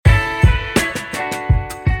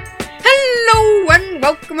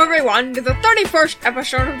welcome everyone to the 31st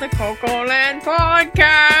episode of the CoCoLand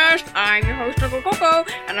podcast. I'm your host, Uncle Coco,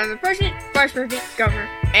 and I'm the President, Vice President, Governor,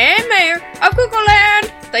 and Mayor of CoCoLand.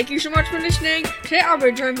 Thank you so much for listening. Today I'll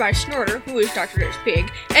be joined by Snorter, who is Dr. Dave's pig,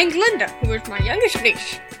 and Glinda, who is my youngest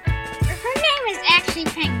niece. Her name is actually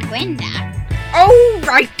Penguinda. Oh,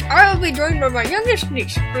 right. I'll be joined by my youngest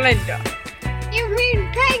niece, Glinda. You mean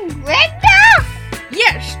Penguinda?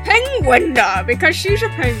 Yes, Penguinda, because she's a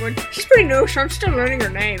penguin. She's pretty new, so I'm still learning her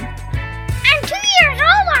name. I'm 2 years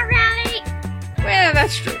old already. Well,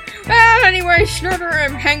 that's true. Well, anyway, Snorter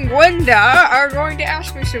and Penguinda are going to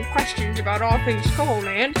ask me some questions about all things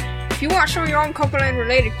CoCoLand. If you want some of your own CoCoLand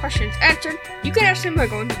related questions answered, you can ask them by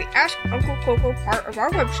going to the Ask Uncle Coco part of our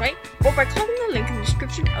website, or by clicking the link in the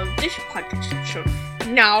description of this podcast episode.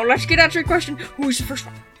 Now, let's get out to your question. Who's the first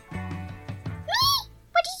one?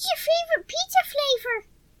 What is your favorite pizza flavor?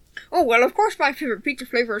 Oh, well, of course my favorite pizza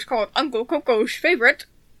flavor is called Uncle Coco's Favorite.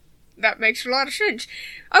 That makes a lot of sense.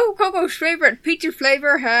 Uncle Coco's favorite pizza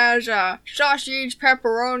flavor has sausage,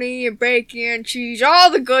 pepperoni, bacon, cheese,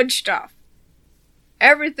 all the good stuff.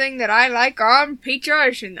 Everything that I like on pizza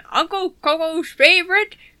is in Uncle Coco's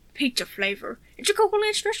favorite pizza flavor. It's a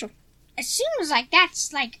CoCoLand special. It seems like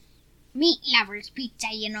that's like meat lovers pizza,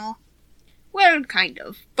 you know. Well, kind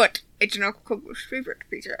of, but it's an Uncle Coco's favorite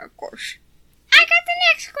pizza, of course. I got the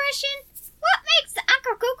next question. What makes the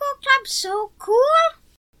Uncle Coco Club so cool?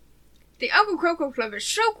 The Uncle Coco Club is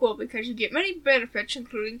so cool because you get many benefits,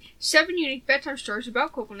 including 7 unique bedtime stories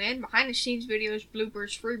about CoCoLand, behind-the-scenes videos,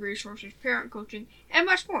 bloopers, free resources, parent coaching, and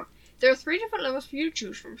much more. There are 3 different levels for you to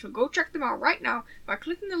choose from, so go check them out right now by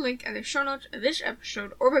clicking the link in the show notes of this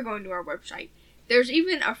episode or by going to our website. There's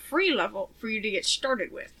even a free level for you to get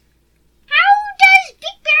started with. How does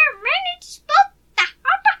Big Bear manage both the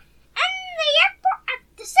harbor and the airport at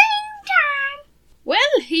the same time?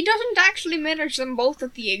 Well, he doesn't actually manage them both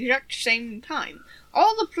at the exact same time.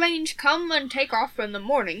 All the planes come and take off in the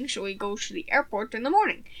morning, so he goes to the airport in the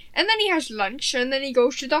morning. And then he has lunch, and then he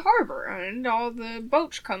goes to the harbor, and all the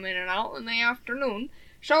boats come in and out in the afternoon.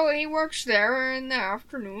 So he works there in the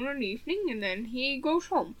afternoon and evening, and then he goes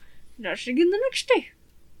home. And does it again the next day.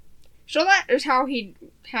 So that is how he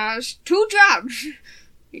has 2 jobs.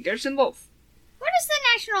 He does them both. What is the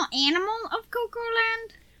national animal of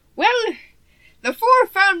CoCoLand? Well, the 4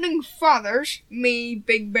 founding fathers, me,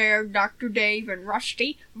 Big Bear, Dr. Dave, and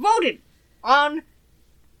Rusty, voted on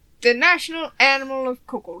the national animal of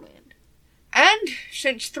CoCoLand. And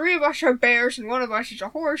since 3 of us are bears and 1 of us is a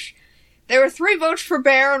horse, there were 3 votes for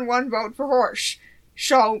bear and 1 vote for horse.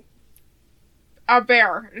 So, a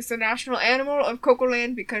bear is the national animal of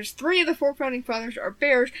CoCoLand because 3 of the 4 founding fathers are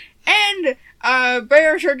bears, and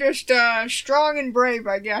bears are just strong and brave,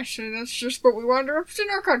 I guess, and that's just what we want to represent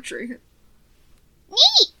our country.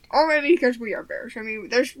 Neat! Or maybe because we are bears. I mean,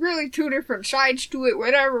 there's really 2 different sides to it,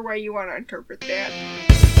 whatever way you want to interpret that.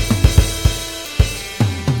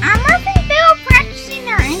 Are Murphy and Bill practicing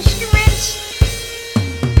their instruments?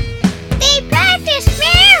 They practice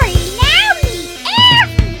very loudly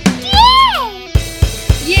every day!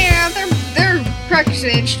 Yeah, they're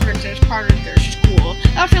practicing instruments as part of their school.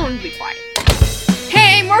 I'll tell them to be quiet.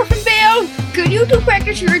 Hey, Murph and Bill, could you 2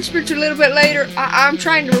 practice your instruments a little bit later? I'm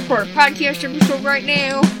trying to record a podcast episode right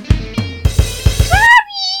now.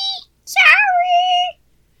 Sorry!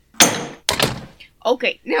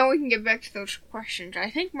 Okay, now we can get back to those questions. I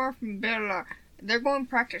think Murph and Bill, they're going to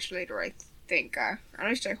practice later, I think. At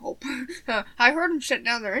least I hope. I heard them set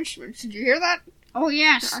down their instruments. Did you hear that? Oh,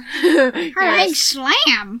 yes. Her Yes. legs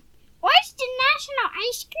slam. What's the national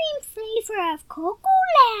ice cream flavor of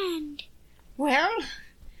CoCoLand? Well,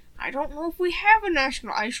 I don't know if we have a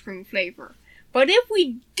national ice cream flavor. But if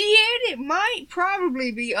we did, it might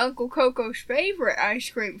probably be Uncle Coco's favorite ice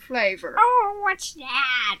cream flavor. Oh, what's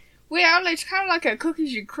that? Well, it's kind of like a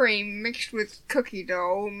cookies and cream mixed with cookie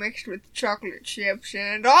dough, mixed with chocolate chips,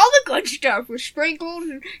 and all the good stuff with sprinkles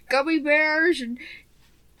and gummy bears and,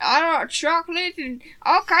 I don't know, chocolate and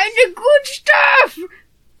all kinds of good stuff.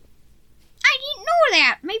 I didn't know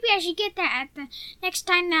that. Maybe I should get that at the next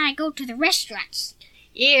time that I go to the restaurants.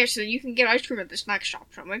 Yeah, so you can get ice cream at the snack shop.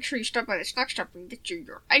 So make sure you stop by the snack shop and get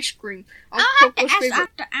your ice cream. I'll have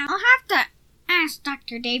to ask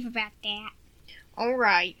Dr. Dave about that.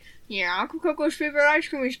 Alright. Yeah, Uncle Coco's favorite ice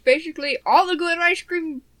cream is basically all the good ice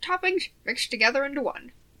cream toppings mixed together into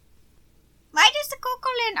one. Why does the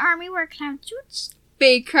CoCoLand Army wear clown suits?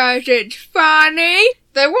 Because it's funny.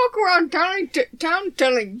 They walk around town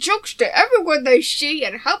telling jokes to everyone they see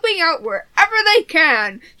and helping out wherever they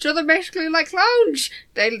can. So they're basically like clowns.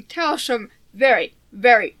 They tell some very,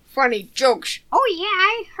 very funny jokes. Oh yeah,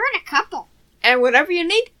 I heard a couple. And whatever you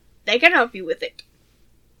need, they can help you with it.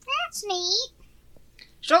 That's neat.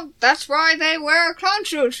 So that's why they wear clown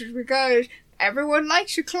suits, is because everyone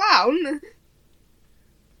likes a clown.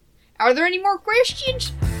 Are there any more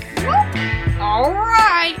questions? Nope.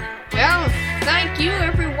 Alright. Well, thank you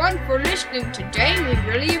everyone for listening today. We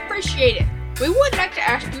really appreciate it. We would like to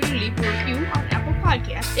ask you to leave a review on Apple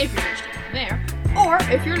Podcasts if you're listening from there. Or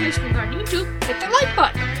if you're listening on YouTube, hit the like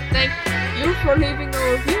button. Thank you for leaving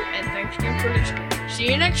a review, and thanks again for listening. See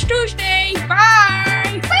you next Tuesday. Bye!